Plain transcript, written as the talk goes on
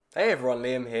Hey everyone,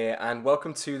 Liam here, and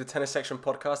welcome to the Tennis Section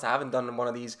podcast. I haven't done one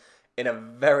of these in a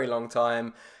very long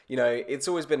time. It's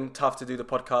always been tough to do the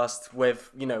podcast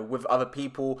with other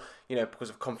people, because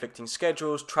of conflicting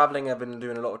schedules, traveling. I've been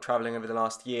doing a lot of traveling over the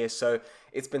last year, so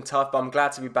it's been tough, but I'm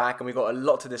glad to be back, and we've got a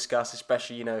lot to discuss,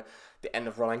 especially, the end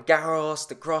of Roland Garros,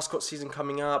 the grass court season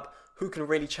coming up, who can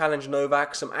really challenge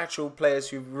Novak, some actual players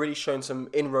who've really shown some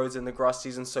inroads in the grass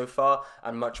season so far,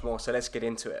 and much more, so let's get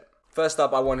into it. First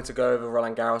up, I wanted to go over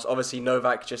Roland Garros. Obviously,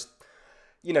 Novak just,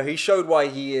 he showed why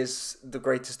he is the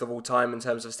greatest of all time in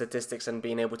terms of statistics and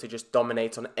being able to just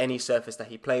dominate on any surface that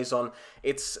he plays on.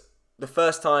 It's the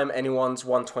first time anyone's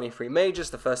won 23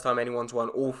 majors, the first time anyone's won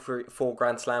all four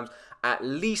Grand Slams at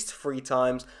least 3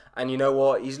 times. And you know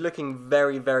what? He's looking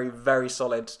very, very, very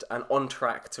solid and on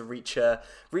track to reach the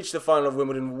final of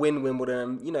Wimbledon, win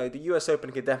Wimbledon. The US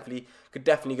Open could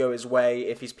definitely go his way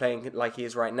if he's playing like he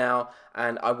is right now.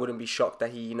 And I wouldn't be shocked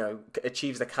that he,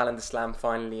 achieves the calendar slam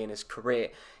finally in his career.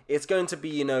 It's going to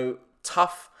be,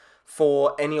 tough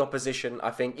for any opposition, I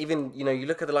think. Even, you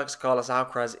look at the likes of Carlos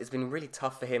Alcaraz, it's been really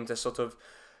tough for him to sort of,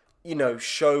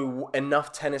 show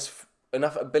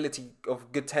enough ability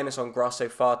of good tennis on grass so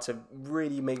far to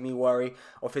really make me worry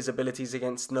of his abilities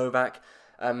against Novak.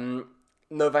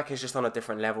 Novak is just on a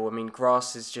different level. I mean,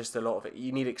 grass is just a lot of it.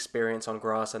 You need experience on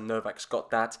grass, and Novak's got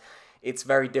that. It's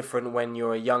very different when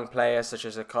you're a young player, such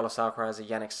as a Carlos Alcaraz, a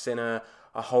Jannik Sinner,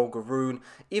 a Holger Rune,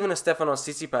 even a Stefanos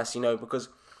Tsitsipas, because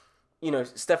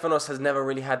Stefanos has never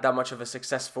really had that much of a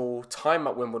successful time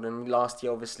at Wimbledon. Last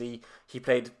year, obviously, he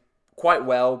played quite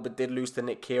well, but did lose to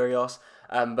Nick Kyrgios.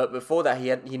 But before that,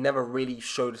 he never really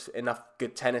showed enough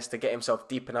good tennis to get himself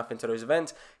deep enough into those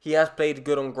events. He has played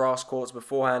good on grass courts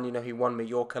beforehand. He won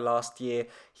Mallorca last year.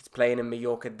 He's playing in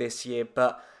Mallorca this year,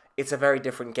 but it's a very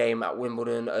different game at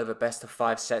Wimbledon over best of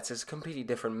 5 sets. It's a completely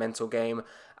different mental game,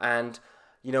 and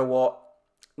you know what?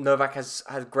 Novak has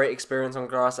great experience on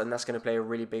grass, and that's going to play a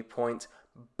really big point.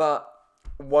 But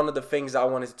one of the things that I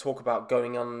wanted to talk about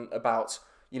going on about,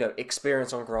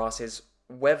 experience on grass is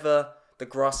whether the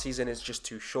grass season is just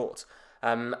too short.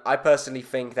 I personally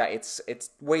think that it's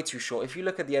way too short. If you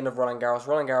look at the end of Roland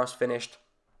Garros finished.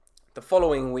 The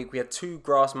following week, we had 2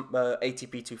 grass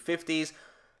ATP 250s.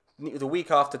 The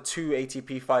week after, 2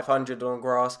 ATP 500 on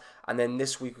grass, and then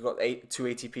this week we got 2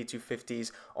 ATP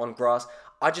 250s on grass.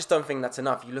 I just don't think that's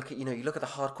enough. You look at the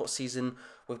hardcourt season.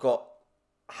 We've got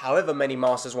however many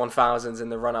Masters 1000s in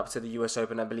the run up to the US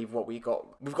Open. I believe we've got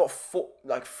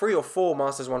 3 or 4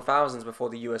 Masters 1000s before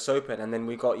the US Open, and then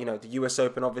we got the US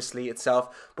Open obviously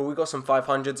itself, but we got some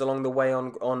 500s along the way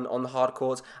on the hard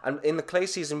courts. And in the clay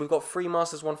season, we've got 3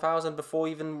 Masters 1000 before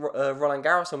even Roland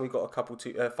Garros, and we've got a couple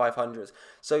 500s.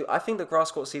 So I think the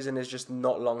grass court season is just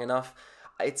not long enough.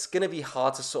 It's going to be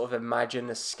hard to sort of imagine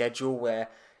a schedule where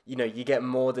you get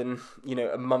more than,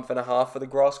 a month and a half for the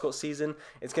grass court season.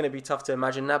 It's going to be tough to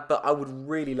imagine that, but I would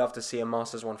really love to see a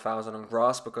Masters 1000 on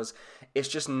grass, because it's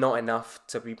just not enough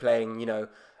to be playing,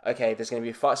 okay, there's going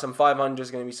to be some 500s,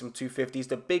 there's going to be some 250s.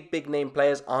 The big name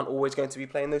players aren't always going to be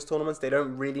playing those tournaments. They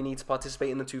don't really need to participate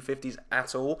in the 250s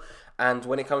at all. And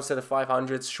when it comes to the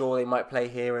 500s, sure, they might play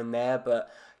here and there, but,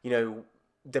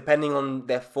 depending on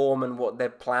their form and what their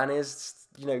plan is,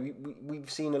 we've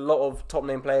seen a lot of top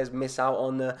name players miss out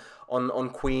on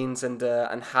Queens and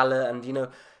Halle, and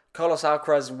Carlos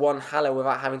Alcaraz won Halle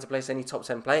without having to place any top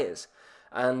 10 players,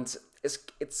 and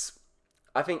it's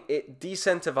I think it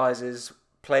decentivizes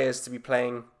players to be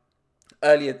playing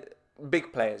earlier,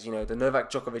 big players, the Novak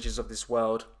Djokovic's of this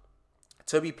world,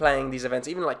 to be playing these events,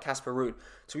 even like Casper Ruud,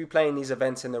 to be playing these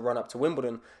events in the run up to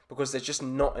Wimbledon, because there's just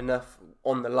not enough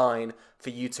on the line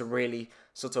for you to really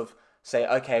sort of say,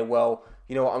 okay, well,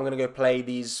 you know what, I'm going to go play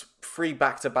these 3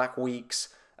 back-to-back weeks,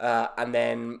 and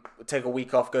then take a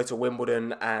week off, go to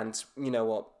Wimbledon, and you know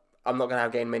what, I'm not going to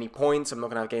have gained many points, I'm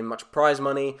not going to have gained much prize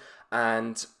money,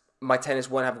 and my tennis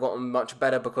won't have gotten much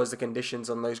better because the conditions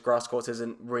on those grass courts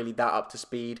isn't really that up to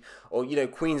speed. Or,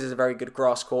 Queens is a very good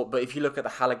grass court, but if you look at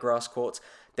the Halle grass courts,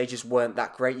 they just weren't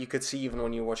that great. You could see, even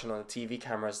when you were watching on the TV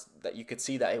cameras, that you could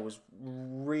see that it was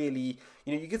really,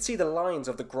 you could see the lines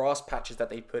of the grass patches that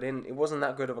they put in. It wasn't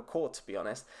that good of a court, to be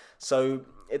honest. So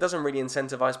it doesn't really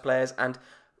incentivize players, and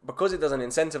because it doesn't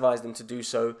incentivize them to do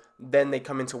so, then they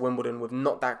come into Wimbledon with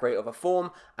not that great of a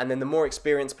form, and then the more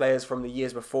experienced players from the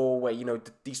years before, where,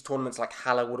 these tournaments like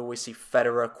Halle would always see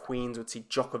Federer, Queens would see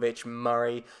Djokovic,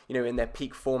 Murray, in their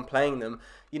peak form playing them.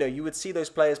 You would see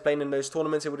those players playing in those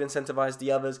tournaments, it would incentivize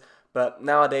the others, but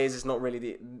nowadays it's not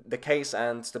really the case,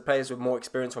 and the players with more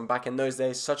experience from back in those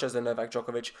days, such as the Novak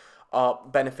Djokovic, are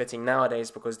benefiting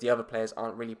nowadays because the other players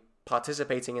aren't really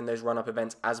participating in those run-up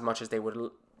events as much as they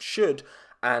should,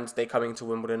 and they're coming to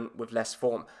Wimbledon with less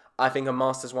form. I think a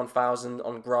Masters 1000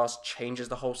 on grass changes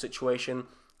the whole situation.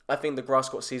 I think the grass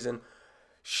court season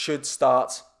should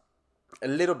start a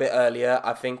little bit earlier.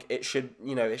 I think it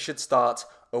should start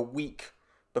a week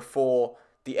before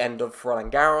the end of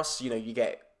Roland Garros. You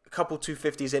get a couple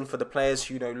 250s in for the players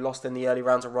who lost in the early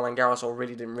rounds of Roland Garros or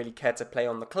really didn't really care to play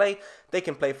on the clay. They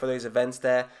can play for those events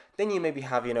there. Then you maybe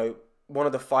have one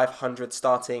of the 500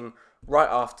 starting right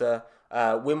after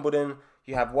Wimbledon.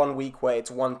 You have 1 week where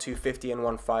it's 1 250 and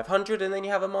 1 500, and then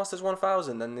you have a Masters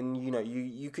 1000, and then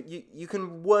you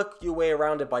can work your way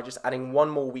around it by just adding one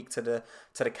more week to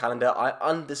the calendar. I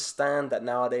understand that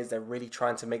nowadays they're really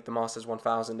trying to make the Masters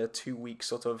 1000 a 2-week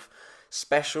sort of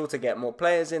special to get more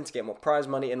players in, to get more prize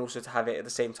money, and also to have it at the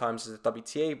same time as the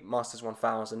WTA Masters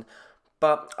 1000.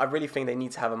 But I really think they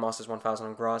need to have a Masters 1000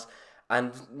 on grass,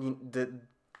 and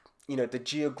the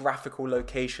geographical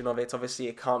location of it. Obviously,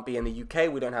 it can't be in the UK.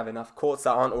 We don't have enough courts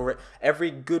that aren't already. Every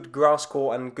good grass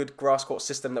court and good grass court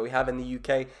system that we have in the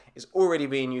UK is already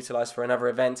being utilised for another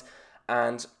event.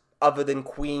 And other than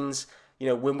Queen's,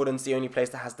 Wimbledon's the only place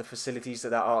that has the facilities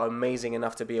that are amazing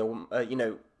enough to be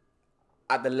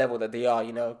at the level that they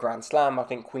are. Grand Slam. I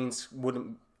think Queen's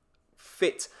wouldn't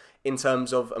fit in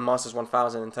terms of a Masters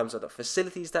 1000, in terms of the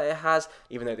facilities that it has,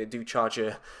 even though they do charge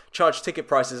ticket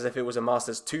prices if it was a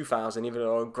Masters 2000, even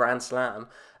or a Grand Slam.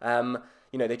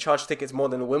 They charge tickets more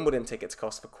than the Wimbledon tickets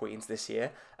cost for Queens this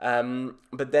year.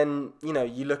 But then,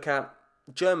 you look at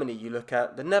Germany, you look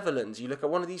at the Netherlands, you look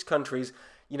at one of these countries,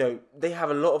 they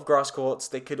have a lot of grass courts.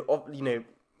 They could,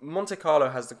 Monte Carlo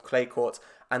has the clay courts,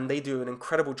 and they do an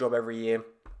incredible job every year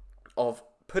of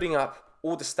putting up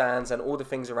all the stands and all the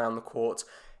things around the court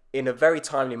in a very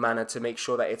timely manner to make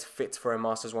sure that it's fit for a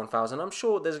Masters 1000. I'm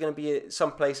sure there's going to be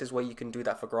some places where you can do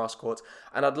that for grass courts,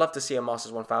 and I'd love to see a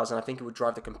Masters 1000. I think it would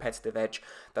drive the competitive edge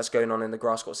that's going on in the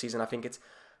grass court season. I think it's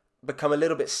become a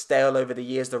little bit stale over the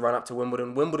years, the run-up to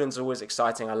Wimbledon. Wimbledon's always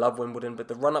exciting. I love Wimbledon, but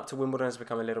the run-up to Wimbledon has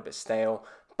become a little bit stale.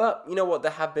 But you know what?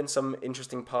 There have been some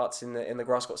interesting parts in the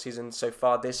grass court season so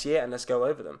far this year, and let's go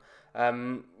over them.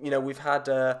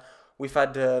 We've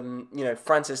had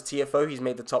Frances Tiafoe. He's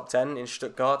made the top 10 in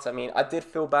Stuttgart. I mean, I did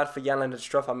feel bad for Jan-Lennard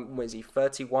Struff. Is he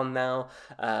 31 now?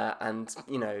 And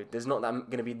there's not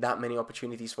going to be that many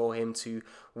opportunities for him to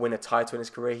win a title in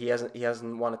his career. He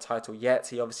hasn't won a title yet.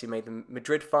 He obviously made the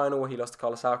Madrid final where he lost to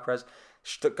Carlos Alcaraz.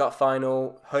 Stuttgart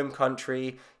final, home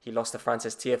country. He lost to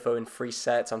Frances Tiafoe in 3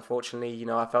 sets. Unfortunately,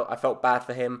 I felt bad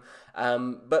for him.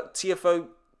 But Tiafoe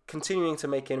continuing to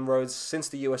make inroads since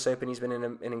the US Open. He's been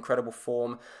in incredible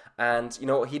form, and you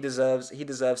know what, he deserves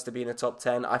to be in the top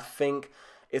 10. I think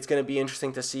it's going to be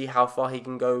interesting to see how far he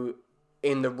can go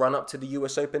in the run up to the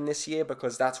US Open this year,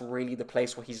 because that's really the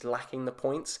place where he's lacking the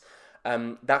points.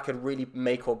 That could really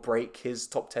make or break his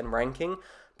top 10 ranking,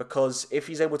 because if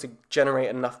he's able to generate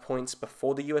enough points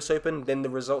before the US Open, then the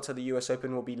results of the US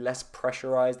Open will be less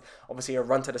pressurized. Obviously, a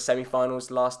run to the semi-finals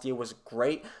last year was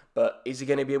great, but is he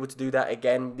going to be able to do that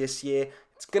again this year?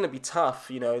 It's going to be tough.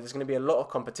 There's going to be a lot of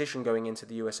competition going into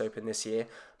the US Open this year,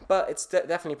 but it's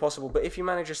definitely possible. But if he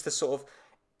manages to sort of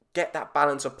get that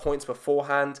balance of points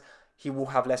beforehand, he will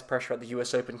have less pressure at the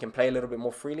US Open, can play a little bit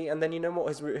more freely, and then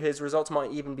his results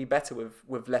might even be better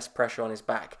with less pressure on his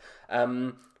back.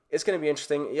 It's going to be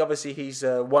interesting. Obviously, he's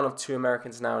one of 2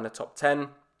 Americans now in the top 10.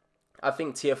 I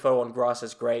think Tiafoe on grass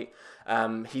is great.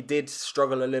 He did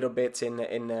struggle a little bit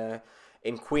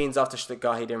in Queens after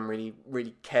Stuttgart. He didn't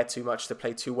really care too much to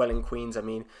play too well in Queens. I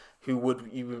mean, who would?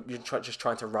 You're just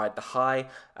trying to ride the high.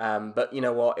 But you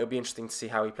know what? It'll be interesting to see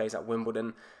how he plays at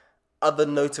Wimbledon. Other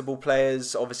notable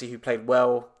players, obviously, who played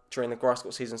well during the grass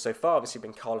court season so far, obviously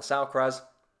been Carlos Alcaraz.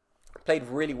 Played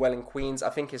really well in Queens. I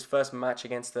think his first match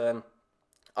against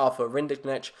Arthur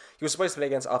Rinderknech. He was supposed to play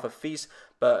against Arthur Fils,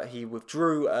 but he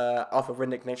withdrew. Arthur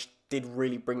Rinderknech did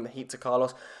really bring the heat to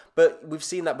Carlos. But we've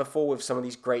seen that before with some of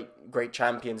these great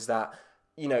champions that,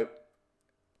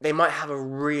 they might have a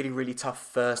really, really tough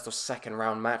first or second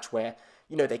round match where,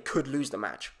 they could lose the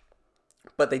match.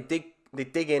 But they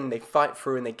dig in, they fight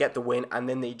through, and they get the win, and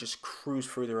then they just cruise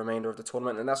through the remainder of the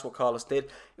tournament, and that's what Carlos did.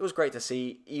 It was great to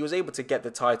see. He was able to get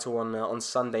the title on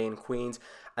Sunday in Queens,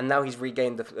 and now he's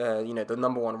regained the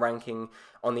number 1 ranking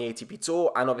on the ATP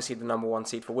Tour, and obviously the number 1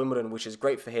 seed for Wimbledon, which is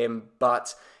great for him.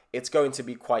 But it's going to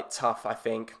be quite tough, I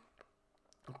think,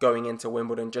 going into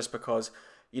Wimbledon, just because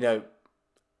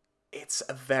it's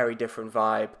a very different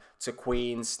vibe to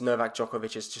Queens. Novak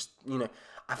Djokovic is just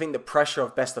I think the pressure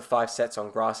of best of 5 sets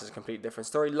on grass is a completely different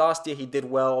story. Last year he did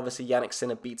well. Obviously, Jannik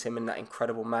Sinner beat him in that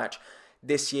incredible match.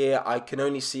 This year, I can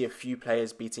only see a few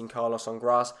players beating Carlos on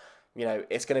grass.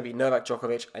 it's going to be Novak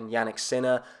Djokovic and Jannik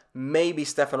Sinner. Maybe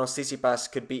Stefanos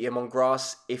Tsitsipas could beat him on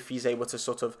grass if he's able to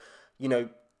sort of,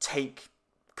 take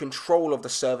control of the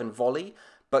serve and volley.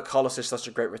 But Carlos is such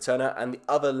a great returner. And the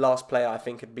other last player I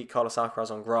think could beat Carlos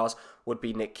Alcaraz on grass would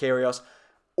be Nick Kyrgios.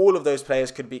 All of those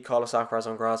players could beat Carlos Alcaraz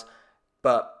on grass.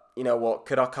 But you know what?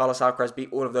 Could our Carlos Alcaraz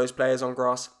beat all of those players on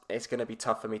grass? It's going to be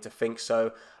tough for me to think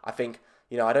so. I think,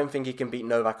 I don't think he can beat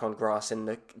Novak on grass in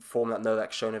the form that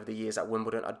Novak's shown over the years at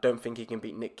Wimbledon. I don't think he can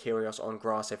beat Nick Kyrgios on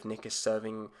grass if Nick is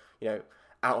serving,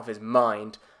 out of his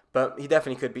mind. But he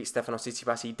definitely could beat Stefanos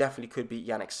Tsitsipas. He definitely could beat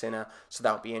Jannik Sinner. So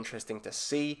that would be interesting to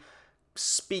see.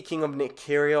 Speaking of Nick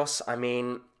Kyrgios,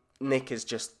 Nick is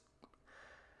just...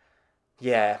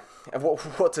 Yeah,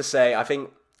 what to say? I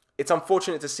think it's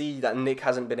unfortunate to see that Nick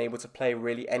hasn't been able to play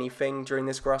really anything during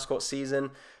this grass court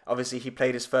season. Obviously, he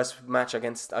played his first match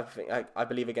against, I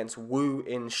believe, against Wu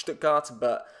in Stuttgart,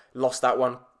 but lost that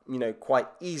one, quite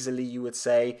easily, you would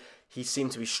say. He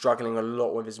seemed to be struggling a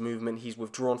lot with his movement. He's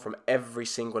withdrawn from every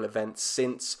single event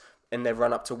since in their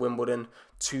run up to Wimbledon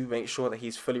to make sure that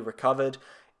he's fully recovered.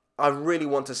 I really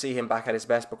want to see him back at his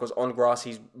best because on grass,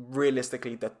 he's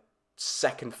realistically the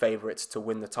second favourite to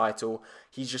win the title.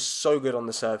 He's just so good on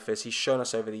the surface. He's shown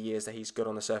us over the years that he's good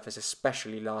on the surface,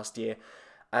 especially last year.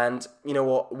 And you know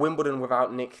what? Wimbledon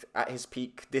without Nick at his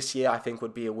peak this year, I think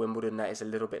would be a Wimbledon that is a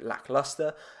little bit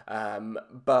lackluster.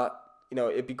 But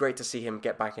it'd be great to see him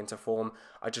get back into form.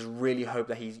 I just really hope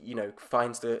that he,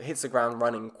 hits the ground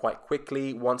running quite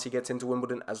quickly once he gets into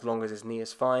Wimbledon, as long as his knee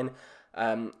is fine.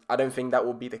 I don't think that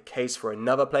will be the case for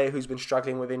another player who's been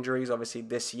struggling with injuries. Obviously,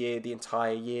 this year, the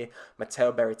entire year,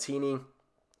 Matteo Berrettini,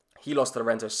 he lost to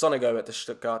Lorenzo Sonego at the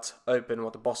Stuttgart Open,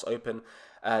 or the Boss Open,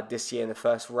 this year in the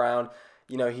first round.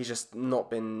 He's just not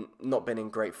been in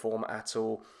great form at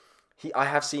all. I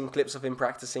have seen clips of him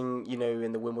practicing,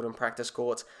 in the Wimbledon practice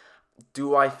court.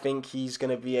 Do I think he's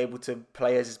going to be able to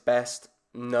play as his best?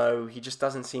 No, he just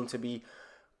doesn't seem to be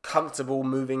comfortable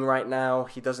moving right now.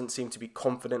 He doesn't seem to be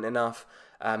confident enough.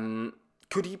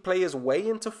 Could he play his way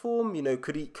into form?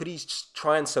 Could he just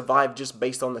try and survive just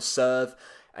based on the serve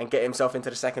and get himself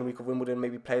into the second week of Wimbledon,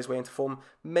 maybe play his way into form?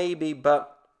 Maybe,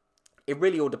 but it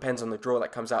really all depends on the draw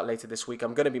that comes out later this week.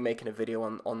 I'm going to be making a video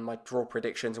on my draw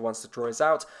predictions once the draw is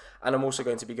out, and I'm also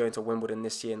going to be going to Wimbledon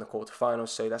this year in the quarterfinals,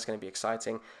 so that's going to be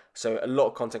exciting. So a lot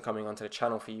of content coming onto the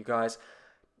channel for you guys.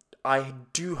 I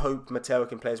do hope Matteo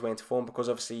can play his way into form because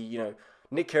obviously,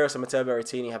 Nick Kyrgios and Matteo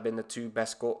Berrettini have been the two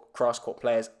best grass court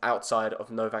players outside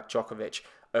of Novak Djokovic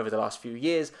over the last few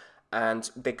years, and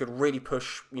they could really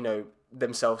push,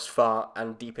 themselves far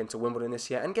and deep into Wimbledon this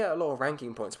year and get a lot of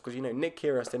ranking points because, Nick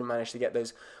Kyrgios didn't manage to get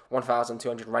those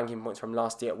 1,200 ranking points from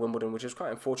last year at Wimbledon, which is quite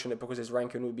unfortunate because his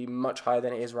ranking would be much higher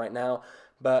than it is right now.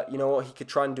 But you know what? He could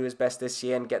try and do his best this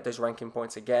year and get those ranking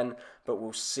points again, but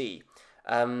we'll see.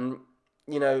 If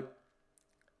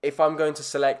I'm going to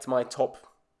select my top,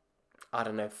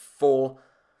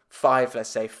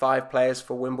 5 players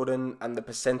for Wimbledon and the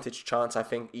percentage chance I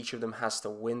think each of them is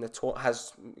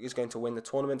going to win the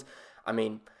tournament.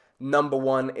 Number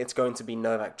 1, it's going to be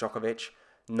Novak Djokovic.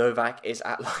 Novak is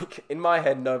at in my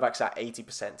head, Novak's at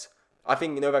 80%. I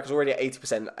think Novak is already at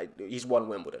 80%. He's won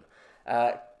Wimbledon.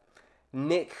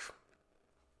 Nick,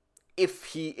 if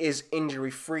he is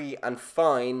injury free and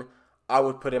fine, I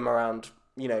would put him around,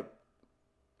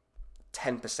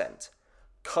 10%.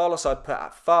 Carlos I'd put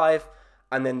at 5,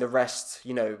 and then the rest,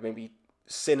 maybe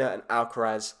Sinner and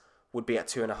Alcaraz would be at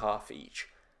 2.5 each.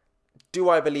 Do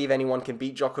I believe anyone can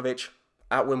beat Djokovic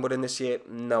at Wimbledon this year?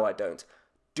 No, I don't.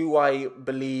 Do I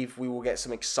believe we will get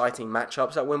some exciting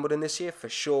matchups at Wimbledon this year? For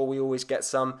sure, we always get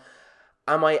some.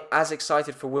 Am I as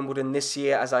excited for Wimbledon this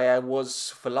year as I was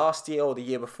for last year or the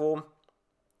year before?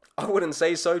 I wouldn't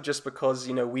say so, just because,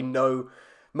 we know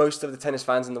most of the tennis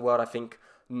fans in the world, I think,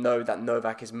 know that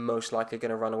Novak is most likely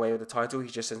going to run away with the title.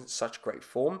 He's just in such great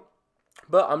form.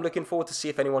 But I'm looking forward to see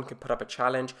if anyone can put up a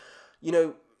challenge.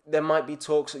 There might be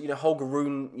talks, Holger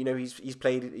Rune, he's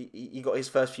played, he got his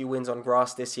first few wins on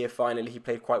grass this year, finally. He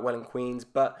played quite well in Queens,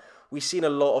 but we've seen a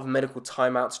lot of medical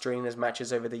timeouts during his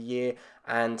matches over the year,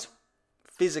 and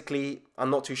physically,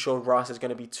 I'm not too sure grass is going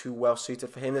to be too well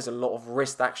suited for him. There's a lot of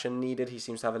wrist action needed. He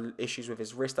seems to have issues with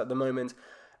his wrist at the moment.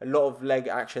 A lot of leg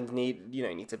actions you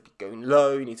need to be going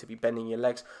low, you need to be bending your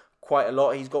legs quite a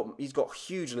lot. He's got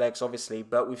huge legs, obviously,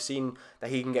 but we've seen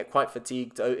that he can get quite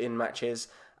fatigued in matches,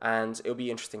 and it'll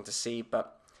be interesting to see.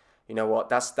 But you know what?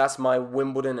 That's my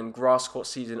Wimbledon and grass court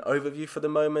season overview for the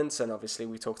moment, and obviously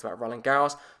we talked about Roland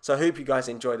Garros. So I hope you guys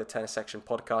enjoyed the Tennis Section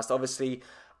podcast. Obviously,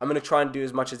 I'm going to try and do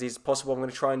as much of these as possible. I'm going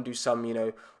to try and do some,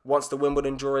 once the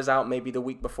Wimbledon draw is out, maybe the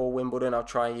week before Wimbledon, I'll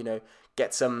try and,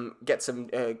 get some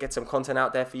content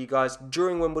out there for you guys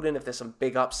during Wimbledon if there's some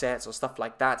big upsets or stuff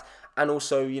like that. And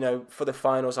also, for the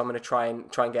finals, I'm going to try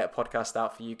and get a podcast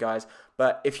out for you guys.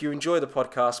 But if you enjoy the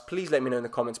podcast, please let me know in the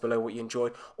comments below what you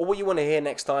enjoyed or what you want to hear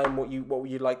next time, what you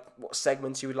like, what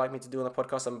segments you would like me to do on the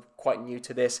podcast. I'm quite new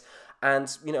to this.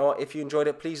 And, if you enjoyed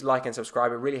it, please like and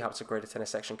subscribe. It really helps to grow the Tennis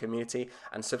Section community.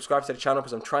 And subscribe to the channel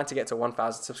because I'm trying to get to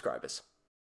 1,000 subscribers.